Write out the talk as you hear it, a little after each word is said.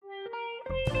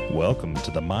Welcome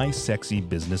to the My Sexy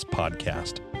Business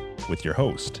Podcast with your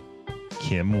host,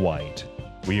 Kim White.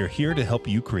 We are here to help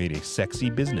you create a sexy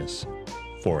business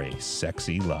for a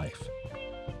sexy life.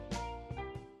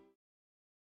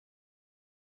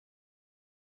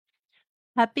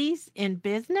 Puppies in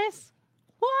business?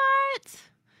 What?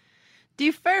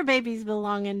 Do fur babies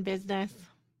belong in business?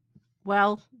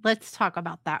 Well, let's talk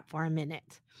about that for a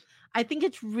minute. I think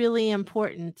it's really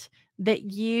important that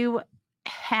you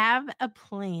have a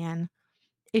plan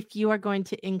if you are going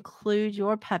to include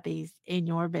your puppies in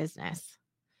your business.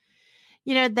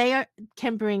 You know,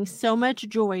 can bring so much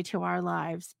joy to our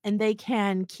lives, and they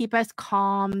can keep us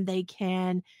calm. They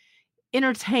can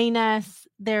entertain us.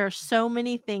 There are so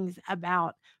many things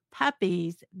about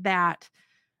puppies that,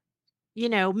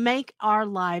 make our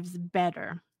lives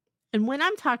better. And when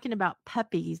I'm talking about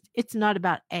puppies, it's not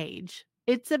about age.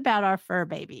 It's about our fur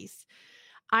babies.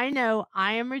 I know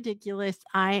I am ridiculous.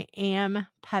 I am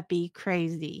puppy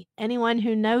crazy. Anyone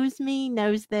who knows me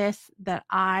knows this, that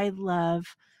I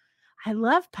love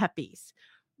puppies.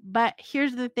 But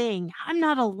here's the thing, I'm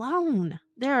not alone.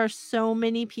 There are so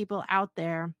many people out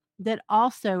there that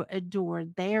also adore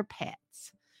their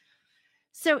pets.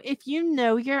 So if you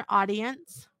know your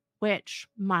audience, which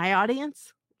my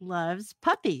audience loves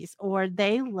puppies, or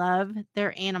they love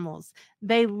their animals,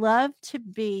 they love to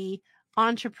be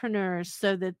entrepreneurs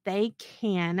so that they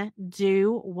can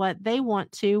do what they want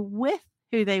to with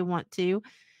who they want to,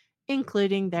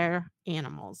 including their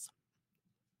animals.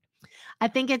 I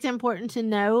think it's important to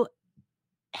know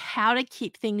how to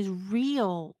keep things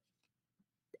real,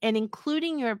 and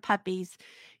including your puppies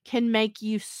can make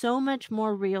you so much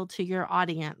more real to your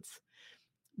audience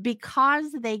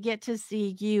because they get to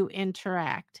see you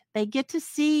interact. They get to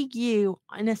see you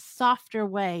in a softer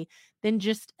way than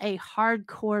just a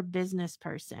hardcore business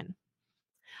person.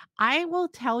 I will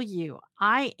tell you,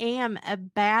 I am a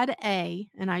bad A,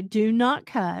 and I do not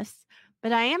cuss,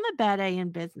 but I am a bad A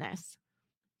in business.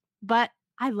 But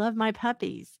I love my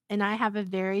puppies, and I have a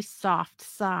very soft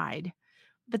side.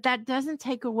 But that doesn't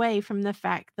take away from the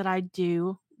fact that I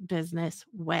do business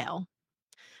well.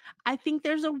 I think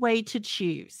there's a way to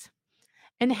choose,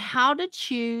 and how to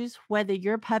choose whether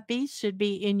your puppies should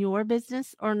be in your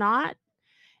business or not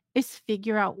is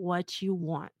figure out what you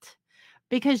want,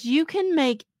 because you can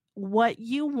make what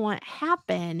you want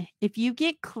happen if you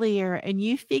get clear and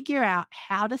you figure out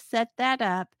how to set that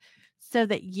up so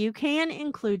that you can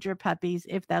include your puppies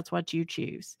if that's what you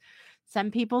choose. Some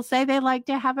people say they like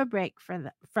to have a break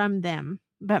from them,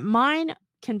 but mine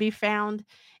can be found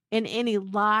in any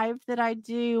live that I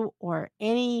do, or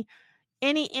anything.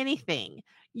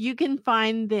 You can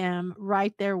find them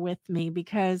right there with me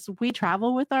because we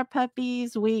travel with our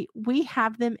puppies. We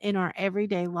have them in our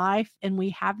everyday life, and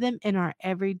we have them in our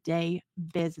everyday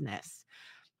business.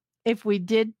 If we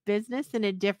did business in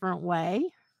a different way,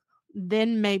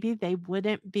 then maybe they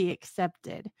wouldn't be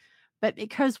accepted. But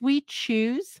because we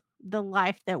choose the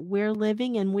life that we're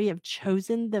living, and we have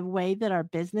chosen the way that our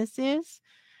business is,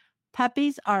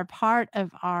 puppies are part of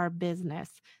our business.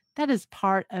 That is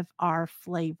part of our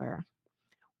flavor.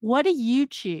 What do you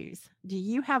choose? Do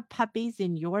you have puppies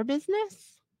in your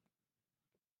business?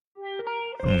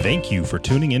 Thank you for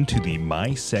tuning into the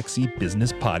My Sexy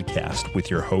Business Podcast with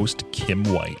your host, Kim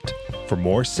White. For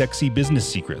more sexy business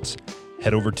secrets,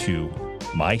 head over to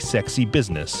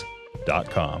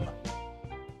mysexybusiness.com.